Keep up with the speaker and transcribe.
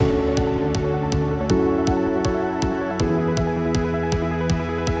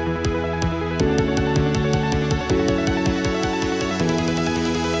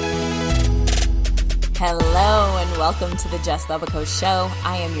welcome to the Jess Bebico Show.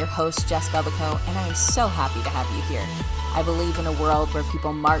 I am your host, Jess Bebico, and I am so happy to have you here. I believe in a world where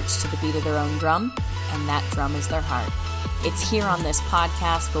people march to the beat of their own drum, and that drum is their heart. It's here on this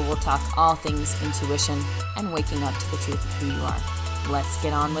podcast where we'll talk all things intuition and waking up to the truth of who you are. Let's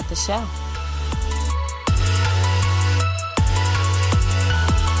get on with the show.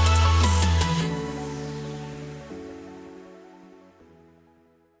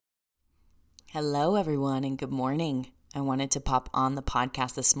 Hello, everyone, and good morning. I wanted to pop on the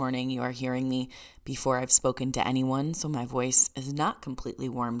podcast this morning. You are hearing me before I've spoken to anyone, so my voice is not completely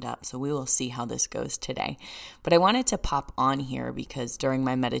warmed up, so we will see how this goes today. But I wanted to pop on here because during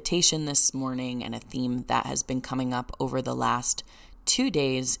my meditation this morning, and a theme that has been coming up over the last 2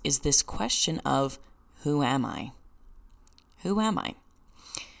 days is this question of, who am I? Who am I?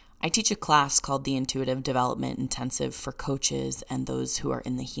 I teach a class called the Intuitive Development Intensive for coaches and those who are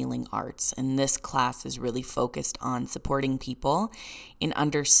in the healing arts. And this class is really focused on supporting people in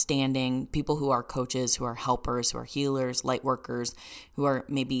understanding people who are coaches, who are helpers, who are healers, light workers, who are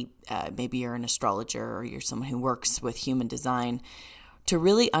maybe you're an astrologer or you're someone who works with human design, to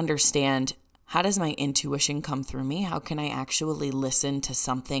really understand, how does my intuition come through me? How can I actually listen to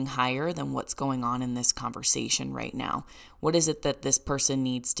something higher than what's going on in this conversation right now? What is it that this person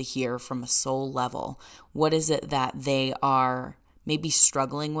needs to hear from a soul level? What is it that they are maybe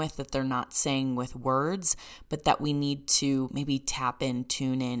struggling with that they're not saying with words, but that we need to maybe tap in,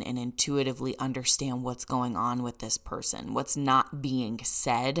 tune in, and intuitively understand what's going on with this person, what's not being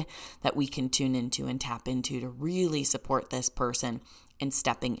said that we can tune into and tap into to really support this person and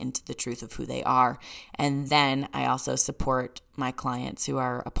stepping into the truth of who they are. And then I also support my clients who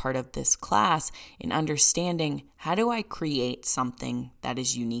are a part of this class in understanding, how do I create something that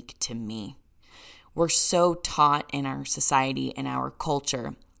is unique to me? We're so taught in our society, in our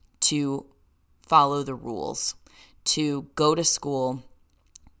culture, to follow the rules, to go to school,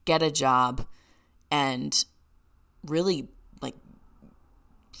 get a job, and really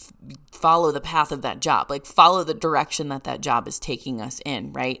follow the path of that job, follow the direction that job is taking us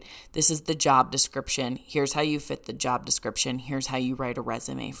in, right? This is the job description. Here's how you fit the job description. Here's how you write a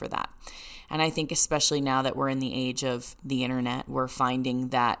resume for that. And I think especially now that we're in the age of the internet, we're finding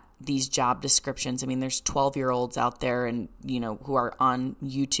that these job descriptions, there's 12-year-olds out there and, who are on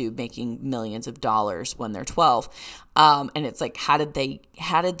YouTube making millions of dollars when they're 12. And it's like, how did they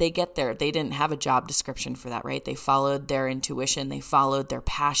get there? They didn't have a job description for that, right? They followed their intuition, they followed their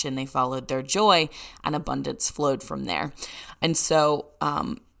passion, they followed their joy, and abundance flowed from there. And so,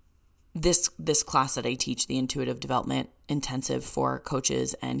 this class that I teach, the Intuitive Development Intensive for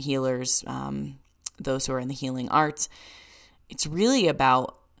coaches and healers, those who are in the healing arts, it's really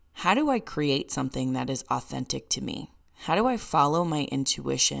about, how do I create something that is authentic to me? How do I follow my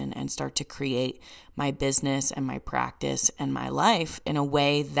intuition and start to create my business and my practice and my life in a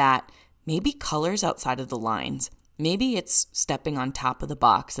way that maybe colors outside of the lines? Maybe it's stepping on top of the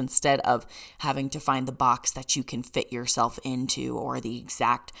box instead of having to find the box that you can fit yourself into, or the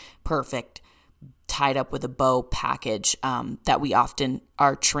exact perfect tied up with a bow package that we often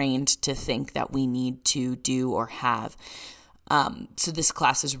are trained to think that we need to do or have. So this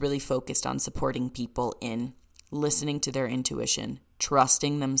class is really focused on supporting people in listening to their intuition,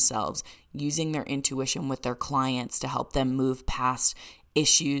 trusting themselves, using their intuition with their clients to help them move past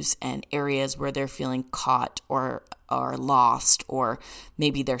issues and areas where they're feeling caught or lost, or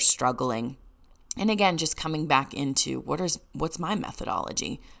maybe they're struggling. And again, just coming back into what's my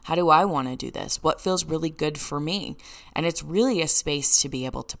methodology? How do I want to do this? What feels really good for me? And it's really a space to be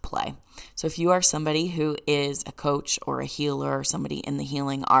able to play. So if you are somebody who is a coach or a healer or somebody in the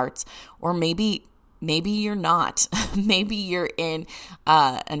healing arts, or maybe you're not, maybe you're in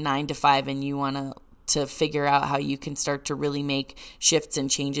a 9-to-5 and you want to figure out how you can start to really make shifts and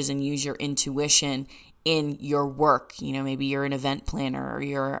changes and use your intuition in your work. Maybe you're an event planner, or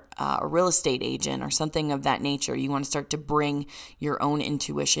you're a real estate agent, or something of that nature. You want to start to bring your own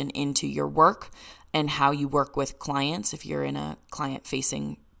intuition into your work and how you work with clients. If you're in a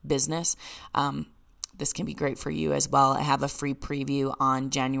client-facing business, this can be great for you as well. I have a free preview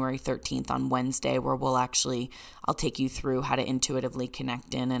on January 13th on Wednesday where I'll take you through how to intuitively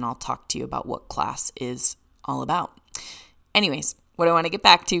connect in, and I'll talk to you about what class is all about. Anyways, what I want to get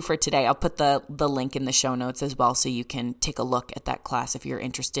back to for today, I'll put the link in the show notes as well, so you can take a look at that class if you're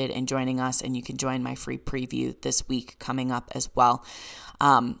interested in joining us, and you can join my free preview this week coming up as well.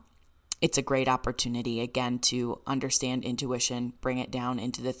 it's a great opportunity, again, to understand intuition, bring it down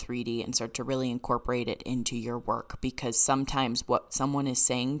into the 3D and start to really incorporate it into your work, because sometimes what someone is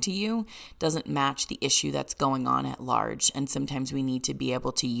saying to you doesn't match the issue that's going on at large. And sometimes we need to be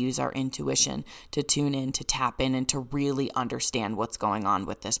able to use our intuition to tune in, to tap in, and to really understand what's going on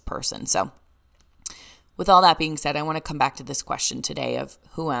with this person. So with all that being said, I want to come back to this question today of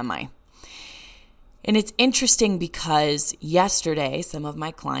who am I? And it's interesting because yesterday, some of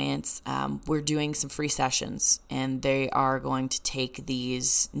my clients were doing some free sessions, and they are going to take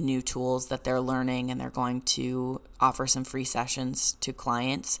these new tools that they're learning, and they're going to offer some free sessions to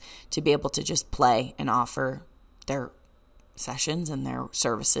clients to be able to just play and offer their sessions and their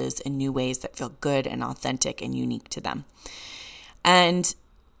services in new ways that feel good and authentic and unique to them. And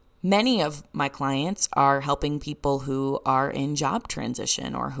many of my clients are helping people who are in job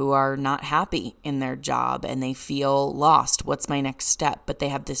transition or who are not happy in their job and they feel lost. What's my next step? But they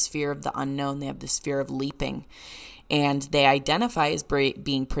have this fear of the unknown. They have this fear of leaping. And they identify as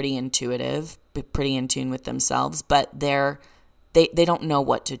being pretty intuitive, pretty in tune with themselves, but they don't know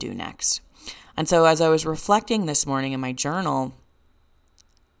what to do next. And so as I was reflecting this morning in my journal,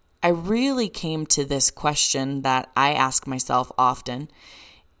 I really came to this question that I ask myself often,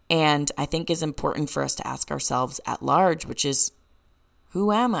 and I think is important for us to ask ourselves at large, which is,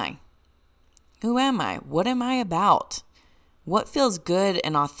 who am I? Who am I? What am I about? What feels good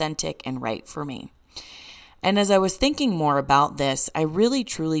and authentic and right for me? And as I was thinking more about this, I really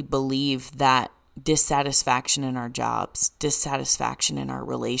truly believe that dissatisfaction in our jobs, dissatisfaction in our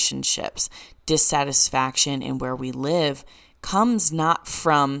relationships, dissatisfaction in where we live comes not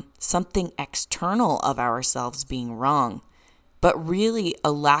from something external of ourselves being wrong, but really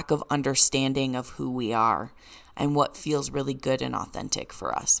a lack of understanding of who we are and what feels really good and authentic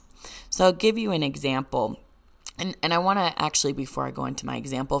for us. So I'll give you an example. And I want to actually, before I go into my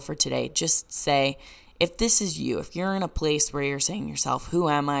example for today, just say, if this is you, if you're in a place where you're saying to yourself, who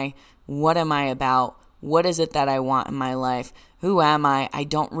am I? What am I about? What is it that I want in my life? Who am I? I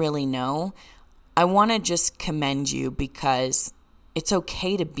don't really know. I want to just commend you because it's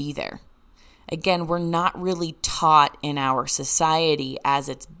okay to be there. Again, we're not really taught in our society as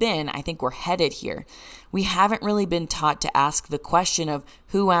it's been. I think we're headed here. We haven't really been taught to ask the question of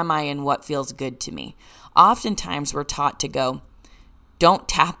who am I and what feels good to me. Oftentimes we're taught to go, don't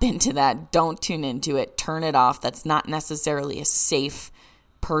tap into that. Don't tune into it. Turn it off. That's not necessarily a safe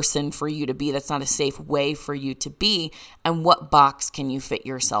person for you to be. That's not a safe way for you to be. And what box can you fit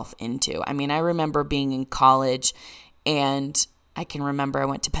yourself into? I mean, I remember being in college, and I can remember I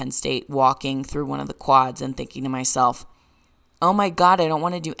went to Penn State walking through one of the quads and thinking to myself, oh my God, I don't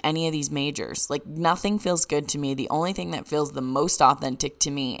want to do any of these majors. Like, nothing feels good to me. The only thing that feels the most authentic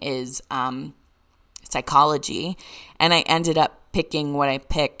to me is psychology. And I ended up picking what I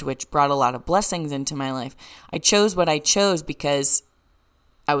picked, which brought a lot of blessings into my life. I chose what I chose because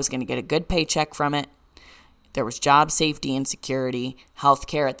I was going to get a good paycheck from it. There was job safety and security.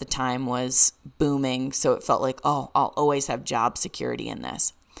 Healthcare at the time was booming, so it felt like, oh, I'll always have job security in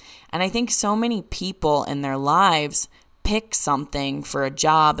this. And I think so many people in their lives pick something for a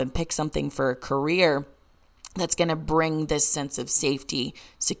job and pick something for a career that's going to bring this sense of safety,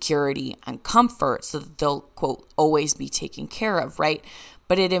 security, and comfort so that they'll, quote, always be taken care of, right?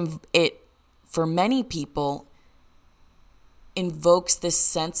 But it for many people, invokes this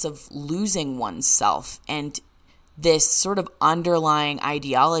sense of losing oneself and this sort of underlying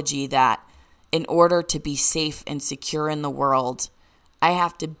ideology that in order to be safe and secure in the world, I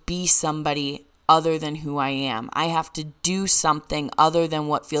have to be somebody other than who I am. I have to do something other than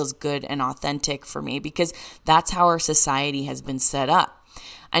what feels good and authentic for me, because that's how our society has been set up.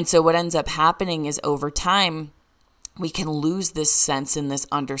 And so what ends up happening is over time, we can lose this sense and this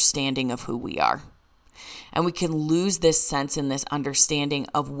understanding of who we are. And we can lose this sense and this understanding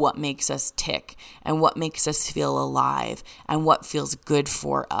of what makes us tick and what makes us feel alive and what feels good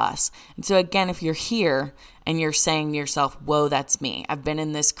for us. And so again, if you're here and you're saying to yourself, whoa, that's me. I've been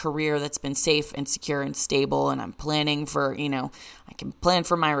in this career that's been safe and secure and stable, and I'm planning for, I can plan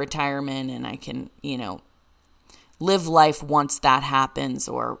for my retirement, and I can, live life once that happens,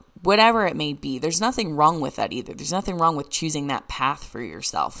 or whatever it may be. There's nothing wrong with that either. There's nothing wrong with choosing that path for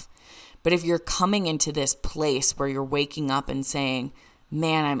yourself. But if you're coming into this place where you're waking up and saying,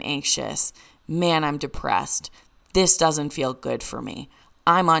 man, I'm anxious, man, I'm depressed, this doesn't feel good for me,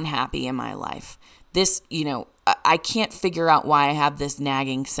 I'm unhappy in my life, this, I can't figure out why I have this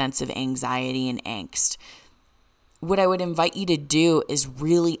nagging sense of anxiety and angst. What I would invite you to do is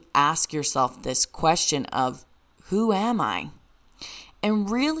really ask yourself this question of, who am I? And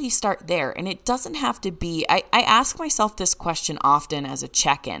really start there. And it doesn't have to be, I ask myself this question often as a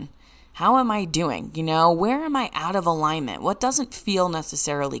check-in. How am I doing? Where am I out of alignment? What doesn't feel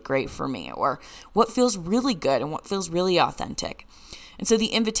necessarily great for me? Or what feels really good and what feels really authentic? And so the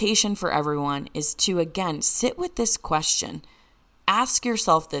invitation for everyone is to, again, sit with this question. Ask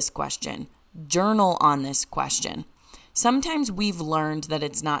yourself this question. Journal on this question. Sometimes we've learned that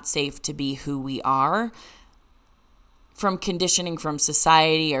it's not safe to be who we are from conditioning from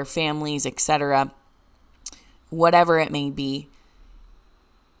society or families, etc., whatever it may be.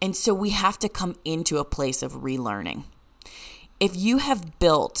 And so we have to come into a place of relearning. If you have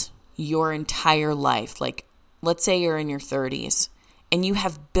built your entire life, like let's say you're in your 30s, and you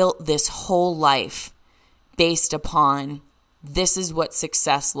have built this whole life based upon this is what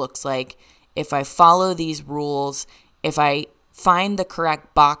success looks like. If I follow these rules, if I find the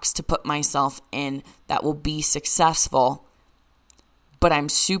correct box to put myself in, that will be successful. But I'm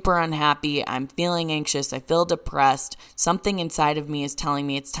super unhappy. I'm feeling anxious. I feel depressed. Something inside of me is telling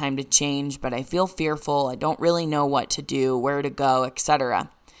me it's time to change, but I feel fearful. I don't really know what to do, where to go,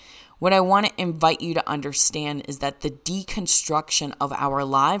 etc. What I want to invite you to understand is that the deconstruction of our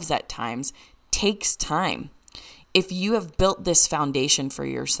lives at times takes time. If you have built this foundation for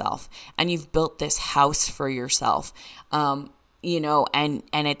yourself and you've built this house for yourself, and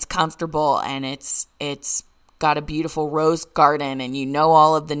it's comfortable and it's got a beautiful rose garden and you know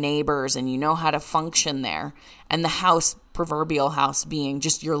all of the neighbors and you know how to function there, and the house, proverbial house being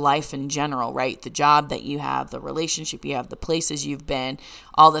just your life in general, right? The job that you have, the relationship you have, the places you've been,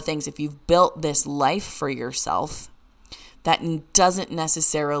 all the things. If you've built this life for yourself that doesn't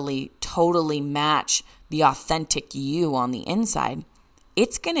necessarily totally match the authentic you on the inside,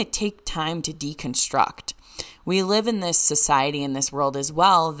 it's going to take time to deconstruct. We live in this society, in this world as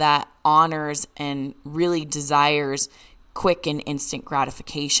well, that honors and really desires quick and instant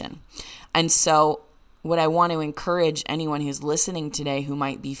gratification. And so what I want to encourage anyone who's listening today who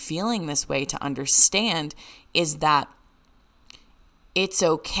might be feeling this way to understand is that it's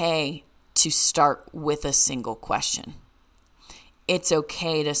okay to start with a single question. It's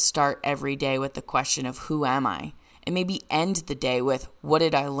okay to start every day with the question of who am I? And maybe end the day with what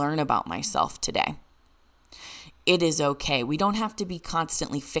did I learn about myself today? It is okay. We don't have to be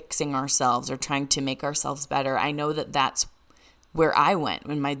constantly fixing ourselves or trying to make ourselves better. I know that that's where I went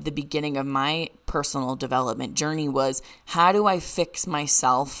when the beginning of my personal development journey was, how do I fix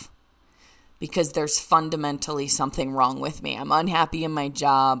myself? Because there's fundamentally something wrong with me. I'm unhappy in my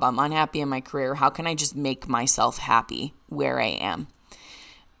job. I'm unhappy in my career. How can I just make myself happy where I am?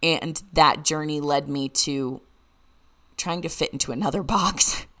 And that journey led me to trying to fit into another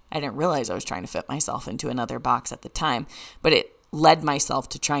box. I didn't realize I was trying to fit myself into another box at the time, but it led myself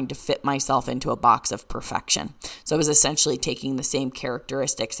to trying to fit myself into a box of perfection. So I was essentially taking the same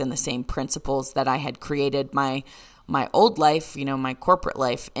characteristics and the same principles that I had created my old life, my corporate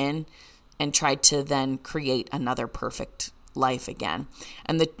life in, and tried to then create another perfect life again.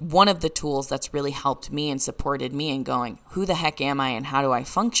 And one of the tools that's really helped me and supported me in going, who the heck am I and how do I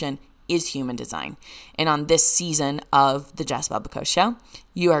function, is human design. And on this season of the Jess Bubico Show,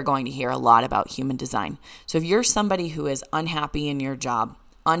 you are going to hear a lot about human design. So if you're somebody who is unhappy in your job,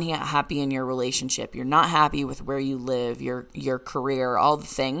 unhappy in your relationship, you're not happy with where you live, your career, all the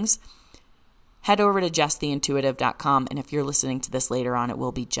things, head over to jesstheintuitive.com. And if you're listening to this later on, it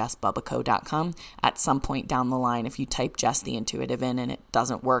will be jessbubico.com. At some point down the line, if you type Jess the Intuitive in and it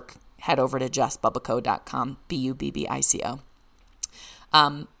doesn't work, head over to jessbubico.com, Bubbico.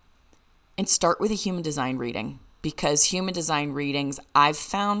 And start with a human design reading, because human design readings I've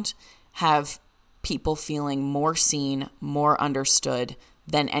found have people feeling more seen, more understood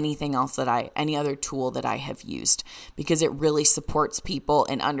than anything else any other tool that I have used, because it really supports people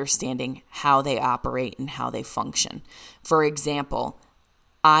in understanding how they operate and how they function. For example,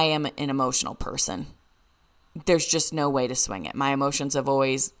 I am an emotional person. There's just no way to swing it. My emotions have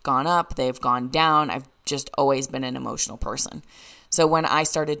always gone up, they've gone down. I've just always been an emotional person. So when I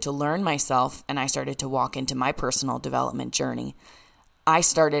started to learn myself and I started to walk into my personal development journey, I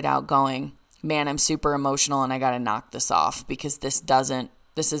started out going, man, I'm super emotional and I got to knock this off because this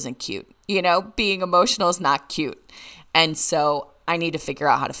isn't cute. Being emotional is not cute. And so I need to figure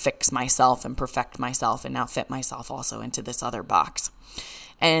out how to fix myself and perfect myself and now fit myself also into this other box.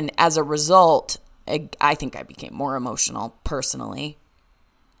 And as a result, I think I became more emotional personally,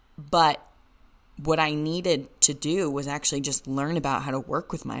 but what I needed to do was actually just learn about how to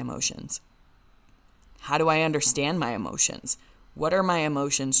work with my emotions. How do I understand my emotions? What are my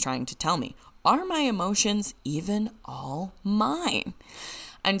emotions trying to tell me? Are my emotions even all mine?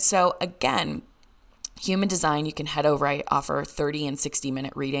 And so again, human design, you can head over. I offer 30 and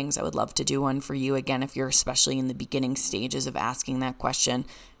 60-minute readings. I would love to do one for you again if you're especially in the beginning stages of asking that question.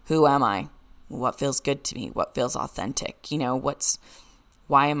 Who am I? What feels good to me? What feels authentic?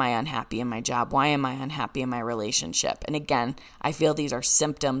 Why am I unhappy in my job? Why am I unhappy in my relationship? And again, I feel these are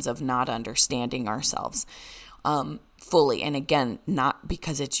symptoms of not understanding ourselves fully. And again, not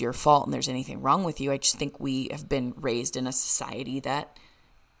because it's your fault and there's anything wrong with you. I just think we have been raised in a society that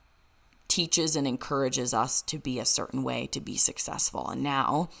teaches and encourages us to be a certain way to be successful. And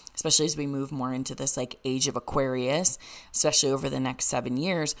now, especially as we move more into this like age of Aquarius, especially over the next 7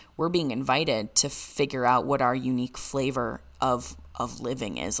 years, we're being invited to figure out what our unique flavor of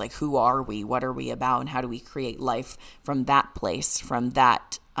living is. Like, who are we? What are we about? And how do we create life from that place, from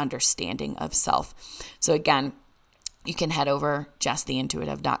that understanding of self? So again, you can head over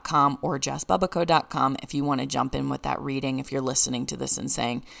jesstheintuitive.com or jessbubico.com if you want to jump in with that reading. If you're listening to this and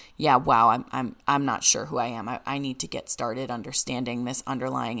saying, yeah, wow, I'm not sure who I am. I need to get started understanding this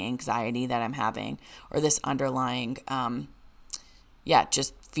underlying anxiety that I'm having, or this underlying,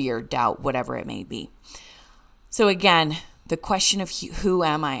 just fear, doubt, whatever it may be. So again, the question of who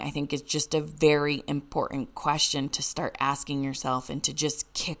am I think is just a very important question to start asking yourself, and to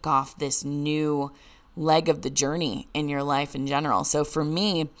just kick off this new leg of the journey in your life in general. So for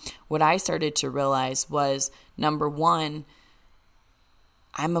me, what I started to realize was, number one,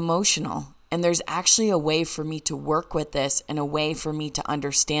 I'm emotional. And there's actually a way for me to work with this, and a way for me to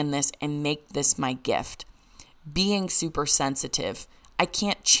understand this and make this my gift. Being super sensitive, I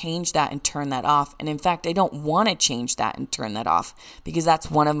can't change that and turn that off. And in fact, I don't want to change that and turn that off, because that's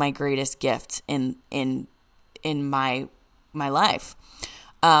one of my greatest gifts in my life.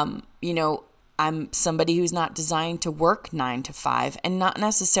 I'm somebody who's not designed to work 9 to 5, and not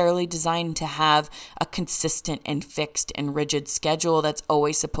necessarily designed to have a consistent and fixed and rigid schedule that's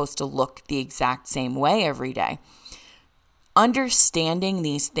always supposed to look the exact same way every day. Understanding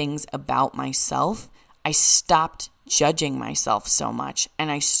these things about myself, I stopped judging myself so much, and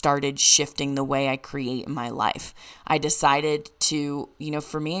I started shifting the way I create in my life. I decided to,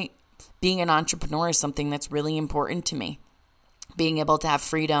 for me, being an entrepreneur is something that's really important to me. Being able to have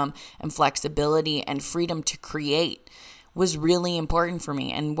freedom and flexibility and freedom to create was really important for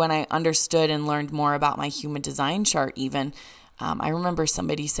me. And when I understood and learned more about my human design chart, even, I remember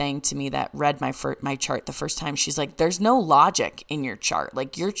somebody saying to me that read my chart the first time, she's like, there's no logic in your chart.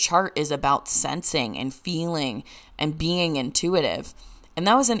 Like, your chart is about sensing and feeling and being intuitive. And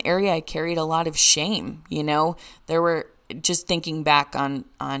that was an area I carried a lot of shame. There were, just thinking back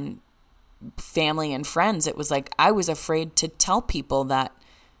on family and friends, it was like I was afraid to tell people that,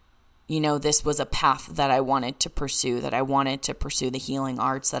 this was a path that I wanted to pursue, that I wanted to pursue the healing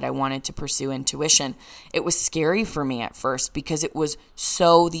arts, that I wanted to pursue intuition. It was scary for me at first, because it was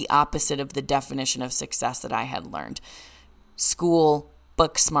so the opposite of the definition of success that I had learned. School,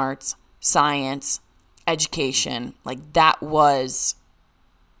 book smarts, science, education, like that was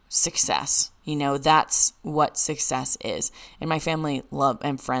success. That's what success is. And my family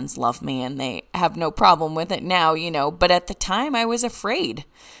and friends love me, and they have no problem with it now, but at the time I was afraid.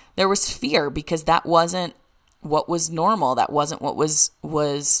 There was fear, because that wasn't what was normal. That wasn't what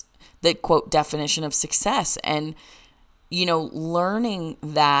was the quote definition of success. And, learning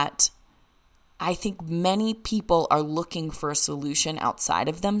that, I think many people are looking for a solution outside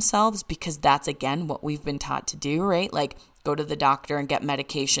of themselves, because that's, again, what we've been taught to do, right? Like, go to the doctor and get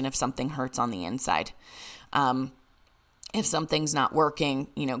medication if something hurts on the inside. If something's not working,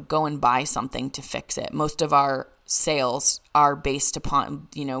 go and buy something to fix it. Most of our sales are based upon,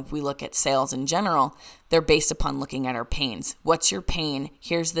 if we look at sales in general, they're based upon looking at our pains. What's your pain?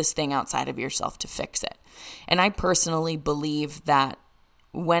 Here's this thing outside of yourself to fix it. And I personally believe that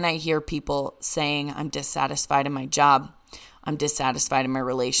when I hear people saying, I'm dissatisfied in my job, I'm dissatisfied in my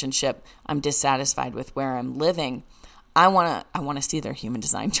relationship, I'm dissatisfied with where I'm living, I want to see their human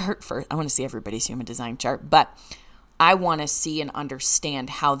design chart first. I want to see everybody's human design chart, but I want to see and understand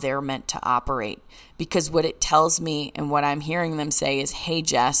how they're meant to operate, because what it tells me and what I'm hearing them say is, hey,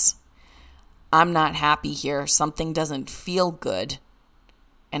 Jess, I'm not happy here. Something doesn't feel good.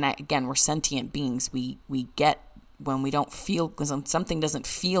 And again, we're sentient beings. We get when we don't feel, because something doesn't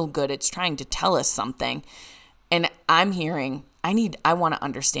feel good, it's trying to tell us something. And I'm hearing, I want to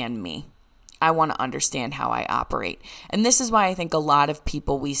understand me. I want to understand how I operate. And this is why I think a lot of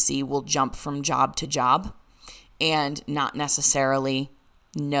people we see will jump from job to job and not necessarily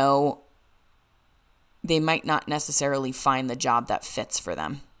know, they might not necessarily find the job that fits for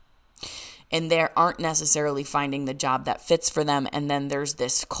them. And they aren't necessarily finding the job that fits for them. And then there's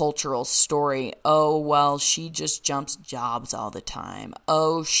this cultural story. Oh, well, she just jumps jobs all the time.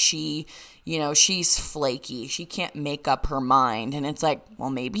 Oh, she's flaky. She can't make up her mind. And it's like, well,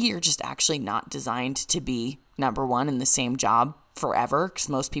 maybe you're just actually not designed to be, number one, in the same job forever, because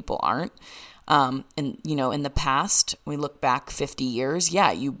most people aren't. And, in the past, we look back 50 years,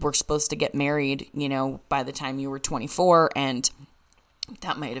 you were supposed to get married, by the time you were 24, and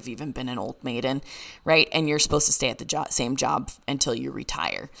that might have even been an old maiden, right? And you're supposed to stay at the same job until you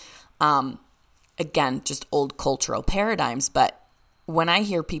retire. Again, just old cultural paradigms. But when I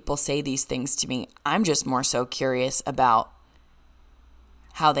hear people say these things to me, I'm just more so curious about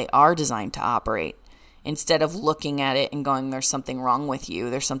how they are designed to operate. Instead of looking at it and going, there's something wrong with you.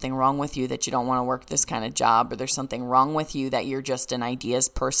 There's something wrong with you that you don't want to work this kind of job, or there's something wrong with you that you're just an ideas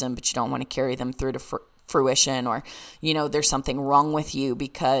person, but you don't want to carry them through to fruition, or, there's something wrong with you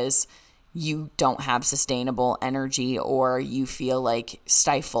because you don't have sustainable energy, or you feel like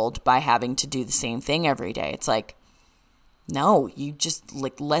stifled by having to do the same thing every day. It's like, no, you just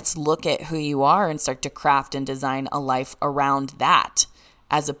let's look at who you are and start to craft and design a life around that,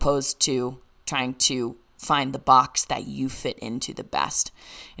 as opposed to trying to find the box that you fit into the best.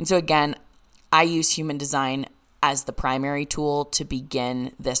 And so again, I use human design as the primary tool to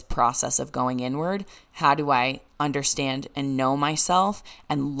begin this process of going inward. How do I understand and know myself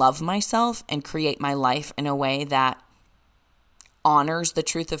and love myself and create my life in a way that honors the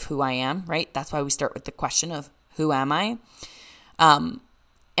truth of who I am, right? That's why we start with the question of who am I?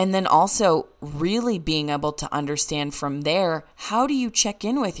 And then also really being able to understand from there, how do you check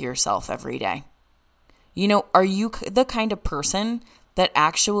in with yourself every day? Are you the kind of person that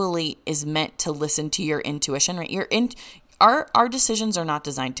actually is meant to listen to your intuition, right? Our decisions are not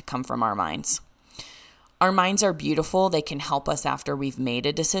designed to come from our minds. Our minds are beautiful. They can help us after we've made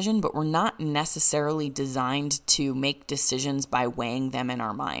a decision, but we're not necessarily designed to make decisions by weighing them in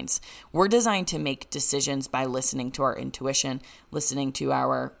our minds. We're designed to make decisions by listening to our intuition, listening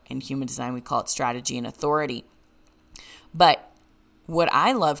to in human design, we call it strategy and authority. But what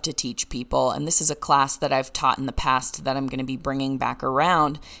I love to teach people, and this is a class that I've taught in the past that I'm going to be bringing back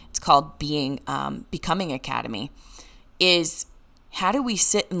around, it's called Becoming Academy, is how do we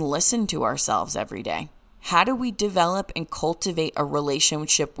sit and listen to ourselves every day? How do we develop and cultivate a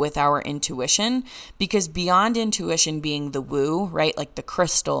relationship with our intuition? Because beyond intuition being the woo, right? Like the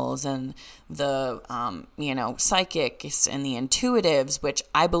crystals and the, psychics and the intuitives, which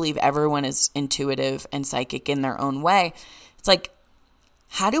I believe everyone is intuitive and psychic in their own way. It's like,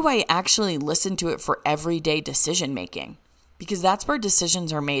 how do I actually listen to it for everyday decision making? Because that's where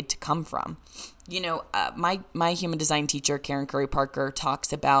decisions are made to come from. My human design teacher, Karen Curry Parker,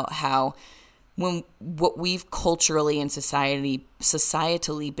 talks about how what we've culturally and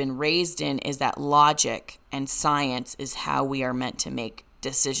societally been raised in is that logic and science is how we are meant to make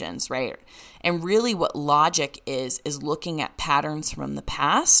decisions, right? And really what logic is looking at patterns from the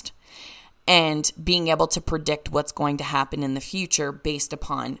past and being able to predict what's going to happen in the future based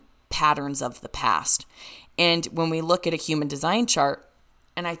upon patterns of the past. And when we look at a human design chart,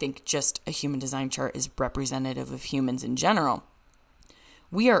 and I think just a human design chart is representative of humans in general,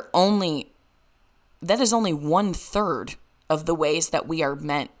 that is only 1/3 of the ways that we are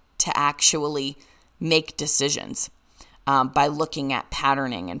meant to actually make decisions by looking at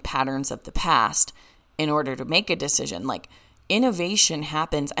patterning and patterns of the past in order to make a decision. Like innovation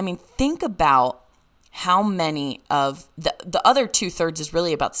happens. I mean, think about how many of the other 2/3 is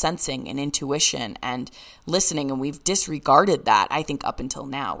really about sensing and intuition and listening. And we've disregarded that. I think up until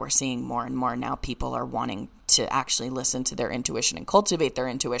now, we're seeing more and more now people are wanting to actually listen to their intuition and cultivate their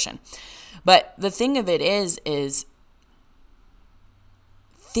intuition. But the thing of it is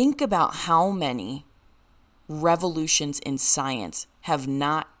think about how many revolutions in science have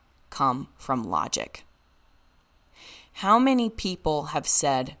not come from logic. How many people have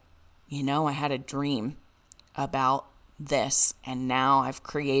said, I had a dream about this and now I've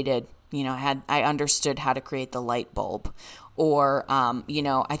created, I understood how to create the light bulb. Or,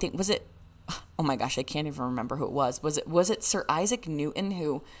 I think, oh my gosh, I can't even remember who it was. Was it Sir Isaac Newton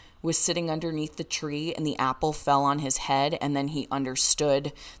who was sitting underneath the tree and the apple fell on his head and then he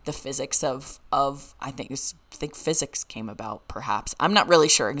understood the physics of I think physics came about perhaps. I'm not really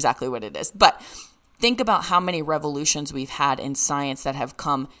sure exactly what it is, but think about how many revolutions we've had in science that have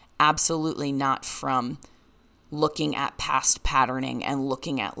come absolutely not from looking at past patterning and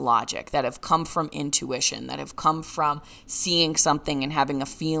looking at logic, that have come from intuition, that have come from seeing something and having a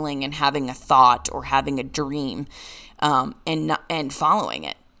feeling and having a thought or having a dream and following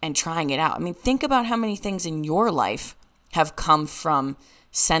it and trying it out. I mean, think about how many things in your life have come from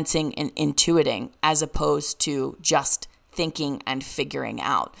sensing and intuiting as opposed to just thinking and figuring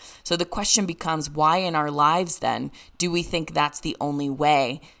out. So the question becomes, why in our lives then do we think that's the only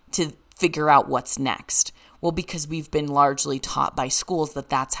way to figure out what's next? Well, because we've been largely taught by schools that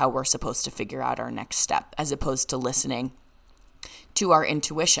that's how we're supposed to figure out our next step, as opposed to listening to our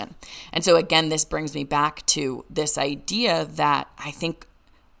intuition. And so again, this brings me back to this idea that I think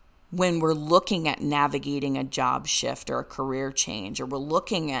when we're looking at navigating a job shift or a career change, or we're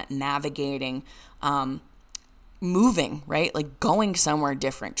looking at navigating moving, right? Like going somewhere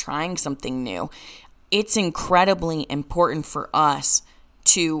different, trying something new, it's incredibly important for us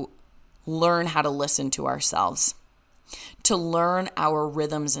to learn how to listen to ourselves, to learn our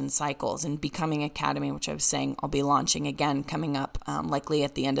rhythms and cycles. And Becoming Academy, which I was saying I'll be launching again coming up likely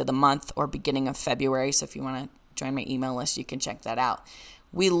at the end of the month or beginning of February. So if you want to join my email list, you can check that out.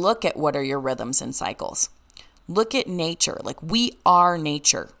 We look at what are your rhythms and cycles. Look at nature. Like, we are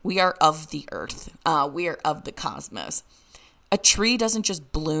nature. We are of the earth. We are of the cosmos. A tree doesn't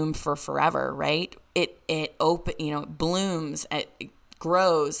just bloom for forever, right? It blooms, it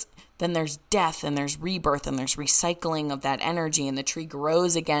grows. Then there's death and there's rebirth and there's recycling of that energy, and the tree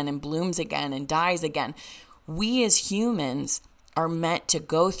grows again and blooms again and dies again. We as humans are meant to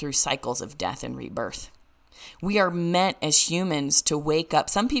go through cycles of death and rebirth. We are meant as humans to wake up.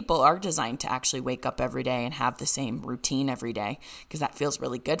 Some people are designed to actually wake up every day and have the same routine every day because that feels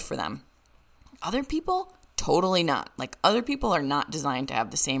really good for them. Other people, totally not. Like, other people are not designed to have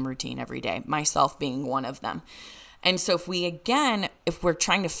the same routine every day, myself being one of them. And so if we're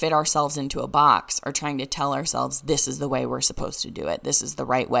trying to fit ourselves into a box or trying to tell ourselves this is the way we're supposed to do it, this is the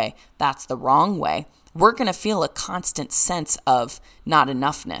right way, that's the wrong way, we're going to feel a constant sense of not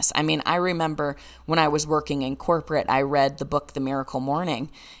enoughness. I mean, I remember when I was working in corporate, I read the book, The Miracle Morning,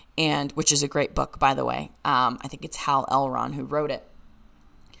 which is a great book, by the way. I think it's Hal Elron who wrote it.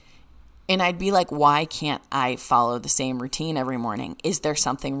 And I'd be like, why can't I follow the same routine every morning? Is there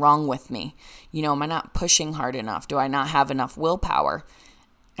something wrong with me? Am I not pushing hard enough? Do I not have enough willpower?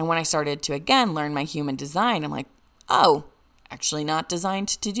 And when I started to, again, learn my human design, I'm like, oh, actually not designed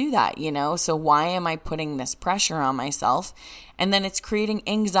to do that, So why am I putting this pressure on myself? And then it's creating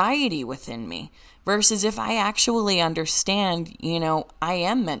anxiety within me. Versus if I actually understand, I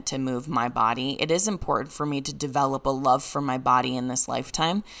am meant to move my body. It is important for me to develop a love for my body in this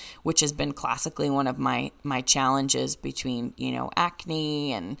lifetime, which has been classically one of my challenges between,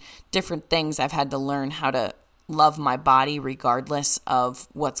 acne and different things. I've had to learn how to love my body regardless of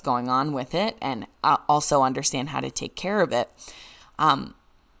what's going on with it, and also understand how to take care of it.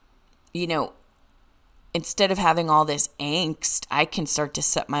 Instead of having all this angst, I can start to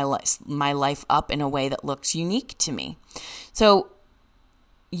set my life up in a way that looks unique to me. So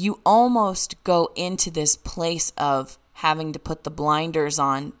you almost go into this place of having to put the blinders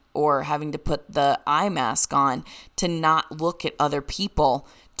on or having to put the eye mask on to not look at other people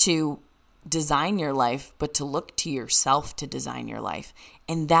to design your life, but to look to yourself to design your life.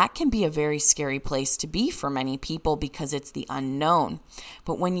 And that can be a very scary place to be for many people because it's the unknown.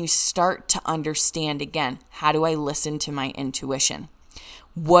 But when you start to understand, again, how do I listen to my intuition?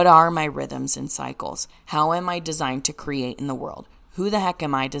 What are my rhythms and cycles? How am I designed to create in the world? Who the heck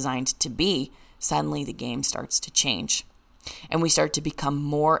am I designed to be? Suddenly the game starts to change. And we start to become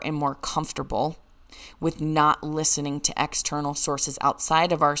more and more comfortable with not listening to external sources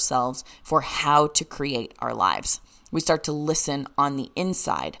outside of ourselves for how to create our lives. We start to listen on the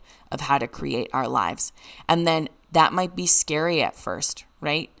inside of how to create our lives. And then that might be scary at first,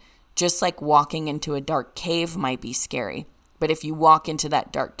 right? Just like walking into a dark cave might be scary. But if you walk into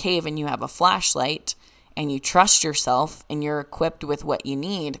that dark cave and you have a flashlight and you trust yourself and you're equipped with what you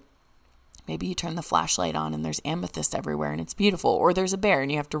need, maybe you turn the flashlight on and there's amethyst everywhere and it's beautiful, or there's a bear and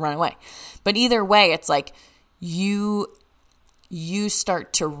you have to run away. But either way, it's like you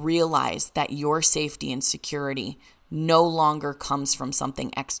start to realize that your safety and security no longer comes from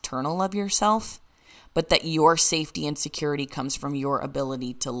something external of yourself, but that your safety and security comes from your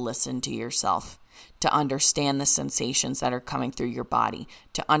ability to listen to yourself, to understand the sensations that are coming through your body,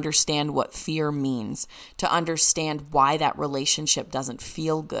 to understand what fear means, to understand why that relationship doesn't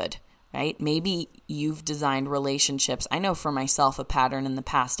feel good. Right? Maybe you've designed relationships. I know for myself a pattern in the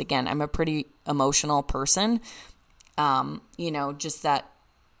past. Again, I'm a pretty emotional person. Just that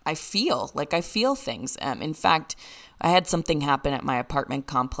I feel things. In fact, I had something happen at my apartment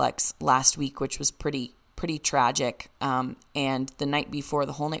complex last week, which was pretty tragic. And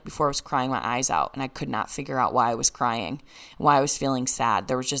the whole night before, I was crying my eyes out, and I could not figure out why I was crying, why I was feeling sad.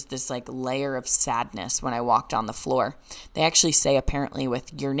 There was just this layer of sadness when I walked on the floor. They actually say apparently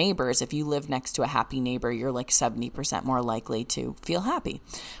with your neighbors, if you live next to a happy neighbor, you're 70% more likely to feel happy,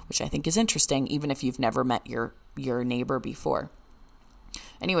 which I think is interesting, even if you've never met your neighbor before.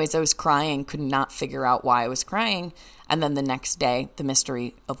 Anyways, I was crying, could not figure out why I was crying. And then the next day, the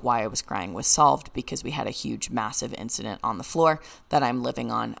mystery of why I was crying was solved because we had a huge, massive incident on the floor that I'm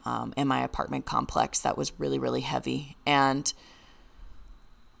living on in my apartment complex that was really, really heavy. And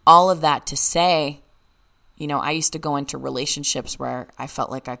all of that to say, I used to go into relationships where I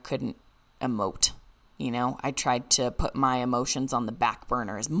felt like I couldn't emote. I tried to put my emotions on the back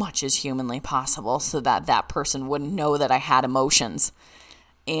burner as much as humanly possible so that that person wouldn't know that I had emotions.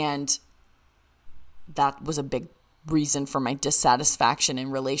 And that was a big reason for my dissatisfaction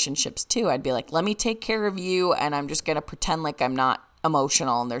in relationships too. I'd be like, let me take care of you, and I'm just going to pretend like I'm not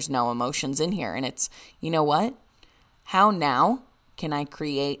emotional and there's no emotions in here. And it's, you know what? How now can I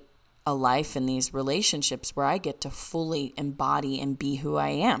create a life in these relationships where I get to fully embody and be who I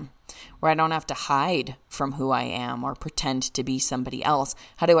am, where I don't have to hide from who I am or pretend to be somebody else?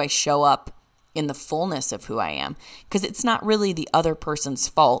 How do I show up in the fullness of who I am? Because it's not really the other person's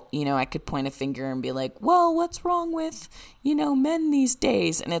fault. I could point a finger and be like, well, what's wrong with, men these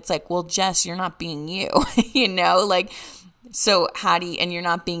days? And it's like, well, Jess, you're not being you, so how do you, and you're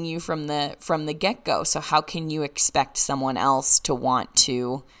not being you from the get-go. So how can you expect someone else to want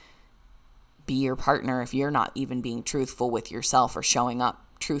to be your partner if you're not even being truthful with yourself or showing up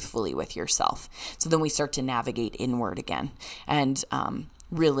truthfully with yourself? So then we start to navigate inward again and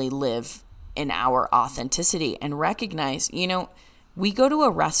really live in our authenticity and recognize, we go to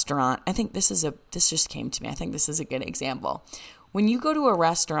a restaurant. I think this just came to me. I think this is a good example. When you go to a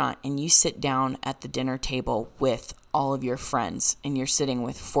restaurant and you sit down at the dinner table with all of your friends and you're sitting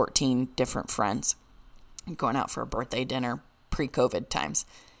with 14 different friends, going out for a birthday dinner, pre-COVID times,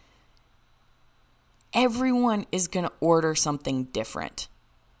 everyone is going to order something different.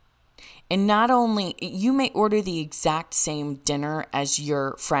 And not only, you may order the exact same dinner as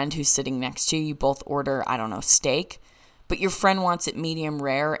your friend who's sitting next to you. You both order, steak, but your friend wants it medium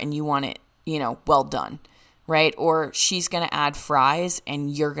rare and you want it, well done, right? Or she's going to add fries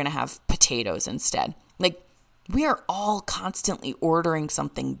and you're going to have potatoes instead. Like, we are all constantly ordering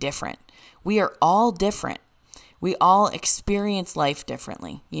something different. We are all different. We all experience life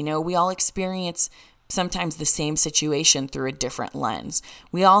differently. We all experience sometimes the same situation through a different lens.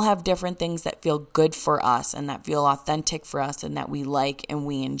 We all have different things that feel good for us and that feel authentic for us and that we like and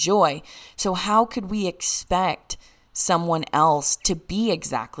we enjoy. So how could we expect someone else to be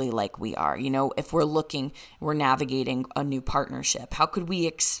exactly like we are? If we're navigating a new partnership, how could we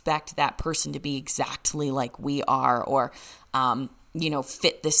expect that person to be exactly like we are, or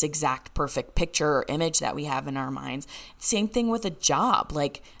fit this exact perfect picture or image that we have in our minds? Same thing with a job.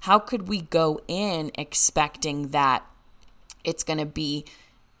 Like, how could we go in expecting that it's going to be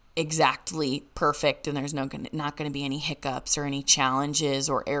exactly perfect and there's not going to be any hiccups or any challenges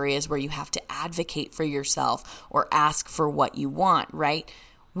or areas where you have to advocate for yourself or ask for what you want, right?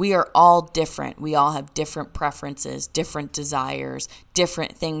 We are all different. We all have different preferences, different desires,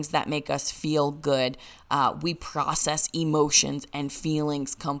 different things that make us feel good. We process emotions and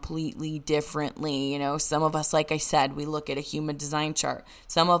feelings completely differently. Some of us, like I said, we look at a human design chart.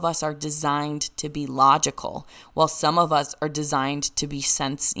 Some of us are designed to be logical, while some of us are designed to be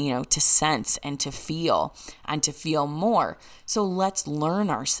to sense and to feel more. So let's learn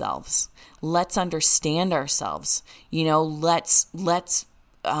ourselves. Let's understand ourselves. Let's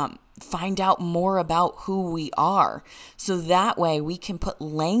find out more about who we are, so that way we can put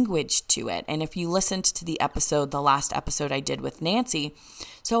language to it. And if you listened to the last episode I did with Nancy,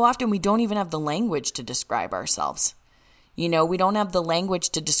 so often we don't even have the language to describe ourselves. We don't have the language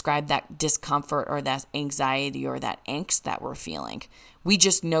to describe that discomfort or that anxiety or that angst that we're feeling. We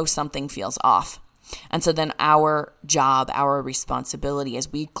just know something feels off. And so then our job, our responsibility,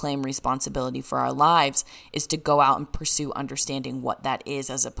 as we claim responsibility for our lives, is to go out and pursue understanding what that is,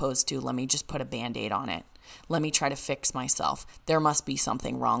 as opposed to, let me just put a Band-Aid on it. Let me try to fix myself. There must be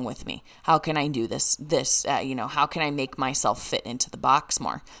something wrong with me. How can I do this? How can I make myself fit into the box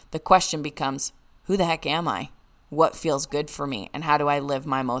more? The question becomes, who the heck am I? What feels good for me? And how do I live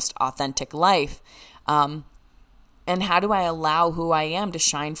my most authentic life? And how do I allow who I am to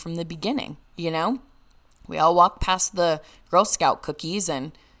shine from the beginning? We all walk past the Girl Scout cookies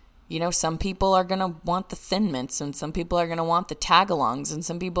and, some people are going to want the Thin Mints and some people are going to want the Tagalongs and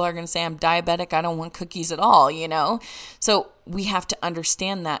some people are going to say, I'm diabetic, I don't want cookies at all, So we have to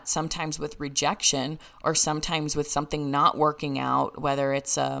understand that sometimes with rejection or sometimes with something not working out, whether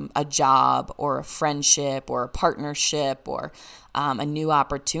it's a job or a friendship or a partnership or a new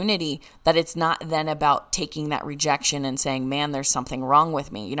opportunity, that it's not then about taking that rejection and saying, man, there's something wrong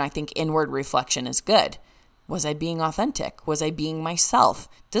with me. I think inward reflection is good. Was I being authentic? Was I being myself?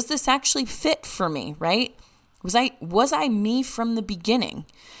 Does this actually fit for me, right? Was I me from the beginning?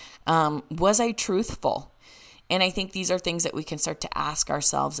 Was I truthful? And I think these are things that we can start to ask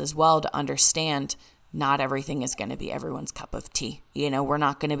ourselves as well to understand, not everything is going to be everyone's cup of tea. We're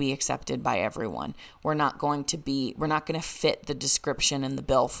not going to be accepted by everyone. We're not going to fit the description and the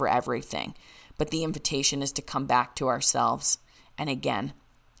bill for everything. But the invitation is to come back to ourselves and again,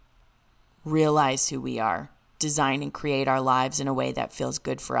 realize who we are, design and create our lives in a way that feels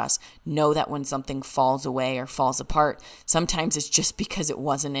good for us. Know that when something falls away or falls apart, sometimes it's just because it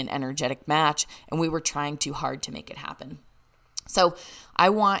wasn't an energetic match and we were trying too hard to make it happen. So I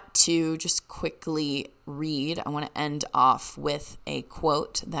want to just quickly I want to end off with a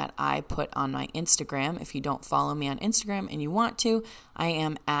quote that I put on my Instagram. If you don't follow me on Instagram and you want to, I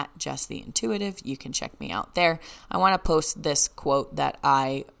am at Just the Intuitive. You can check me out there. I want to post this quote that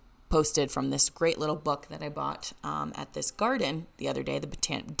I posted from this great little book that I bought at this garden the other day,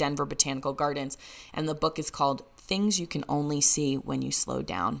 the Denver Botanical Gardens. And the book is called Things You Can Only See When You Slow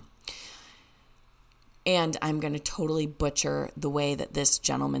Down. And I'm going to totally butcher the way that this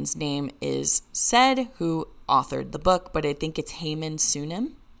gentleman's name is said, who authored the book, but I think it's Heyman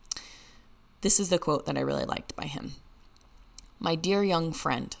Sunim. This is the quote that I really liked by him. My dear young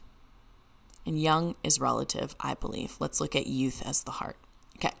friend, and young is relative, I believe. Let's look at youth as the heart.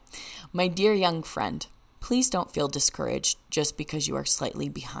 Okay. My dear young friend, please don't feel discouraged just because you are slightly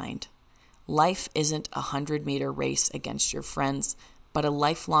behind. Life isn't a 100-meter race against your friends, but a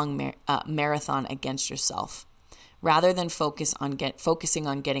lifelong marathon against yourself. Rather than focusing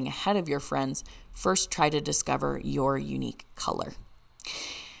on getting ahead of your friends, first try to discover your unique color.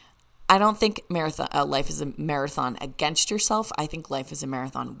 I don't think life is a marathon against yourself. I think life is a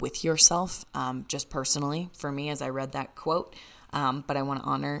marathon with yourself, just personally for me as I read that quote. But I want to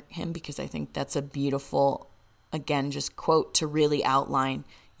honor him because I think that's a beautiful, again, just quote to really outline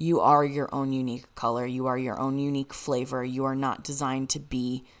you are your own unique color. You are your own unique flavor. You are not designed to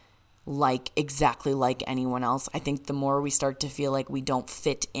be exactly like anyone else. I think the more we start to feel like we don't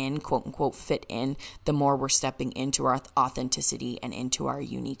fit in, quote unquote, fit in, the more we're stepping into our authenticity and into our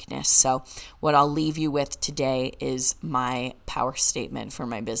uniqueness. So what I'll leave you with today is my power statement for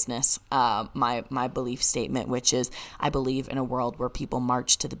my business, my belief statement, which is I believe in a world where people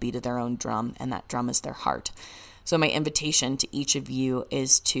march to the beat of their own drum, and that drum is their heart. So my invitation to each of you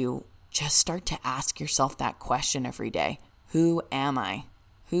is to just start to ask yourself that question every day. Who am I?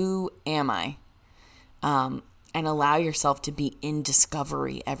 Who am I? And allow yourself to be in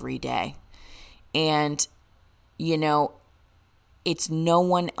discovery every day. And, it's no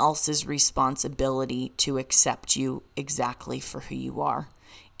one else's responsibility to accept you exactly for who you are.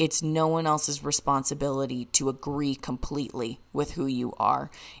 It's no one else's responsibility to agree completely with who you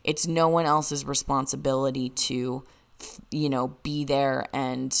are. It's no one else's responsibility to, be there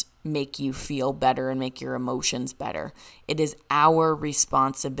and make you feel better and make your emotions better. It is our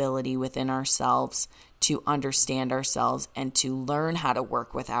responsibility within ourselves to understand ourselves and to learn how to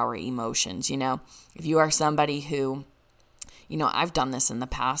work with our emotions. If you are somebody who, I've done this in the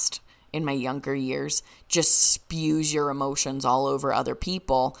past, in my younger years, just spews your emotions all over other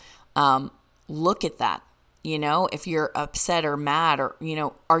people. Look at that. If you're upset or mad or,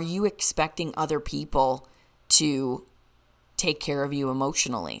 are you expecting other people to take care of you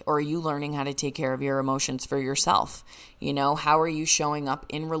emotionally? Or are you learning how to take care of your emotions for yourself? How are you showing up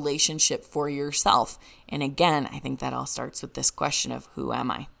in relationship for yourself? And again, I think that all starts with this question of who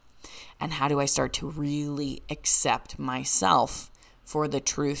am I? And how do I start to really accept myself for the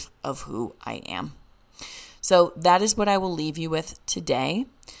truth of who I am? So that is what I will leave you with today.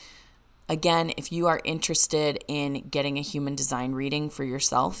 Again, if you are interested in getting a human design reading for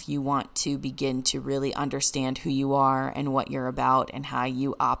yourself, you want to begin to really understand who you are and what you're about and how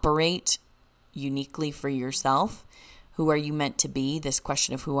you operate uniquely for yourself. Who are you meant to be? This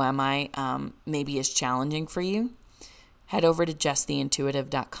question of who am I maybe is challenging for you. Head over to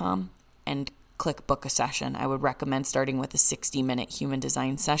justtheintuitive.com and click book a session. I would recommend starting with a 60-minute human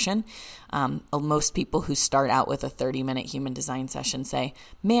design session. Most people who start out with a 30-minute human design session say,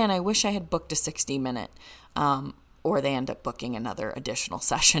 man, I wish I had booked a 60-minute, or they end up booking another additional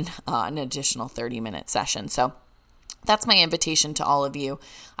session, an additional 30-minute session. So that's my invitation to all of you.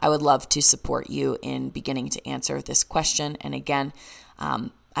 I would love to support you in beginning to answer this question. And again,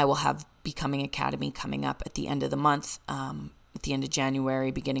 I will have Becoming Academy coming up at the end of the month, at the end of January,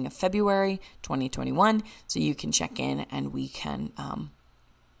 beginning of February 2021. So you can check in and we can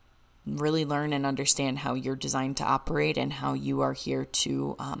really learn and understand how you're designed to operate and how you are here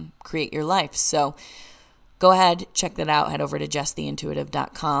to create your life. So go ahead, check that out. Head over to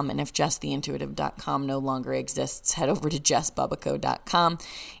justtheintuitive.com. And if justtheintuitive.com no longer exists, head over to justbubico.com.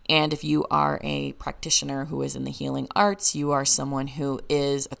 And if you are a practitioner who is in the healing arts, you are someone who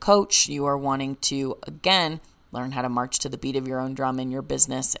is a coach, you are wanting to, again, learn how to march to the beat of your own drum in your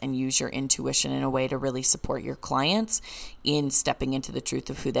business and use your intuition in a way to really support your clients in stepping into the truth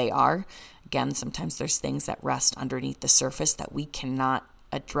of who they are. Again, sometimes there's things that rest underneath the surface that we cannot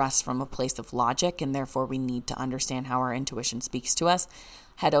address from a place of logic, and therefore we need to understand how our intuition speaks to us.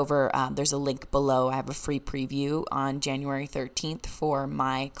 Head over, there's a link below. I have a free preview on January 13th for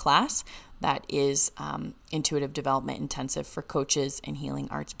my class that is Intuitive Development Intensive for coaches and healing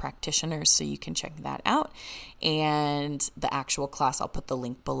arts practitioners, so you can check that out. And the actual class, I'll put the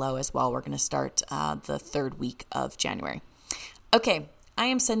link below as well. We're going to start the third week of January. Okay, I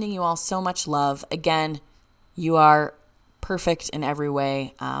am sending you all so much love. Again, you are perfect in every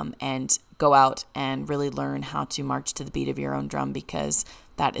way, and go out and really learn how to march to the beat of your own drum, because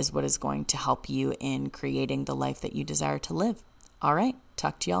that is what is going to help you in creating the life that you desire to live. All right,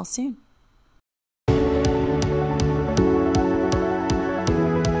 talk to y'all soon.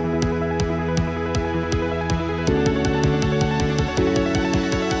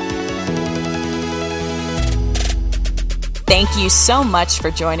 Thank you so much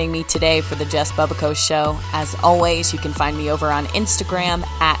for joining me today for the Jess Bubico Show. As always, you can find me over on Instagram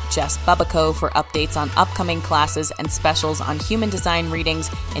at Jess Bubico for updates on upcoming classes and specials on human design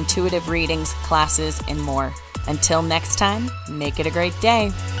readings, intuitive readings, classes, and more. Until next time, make it a great day.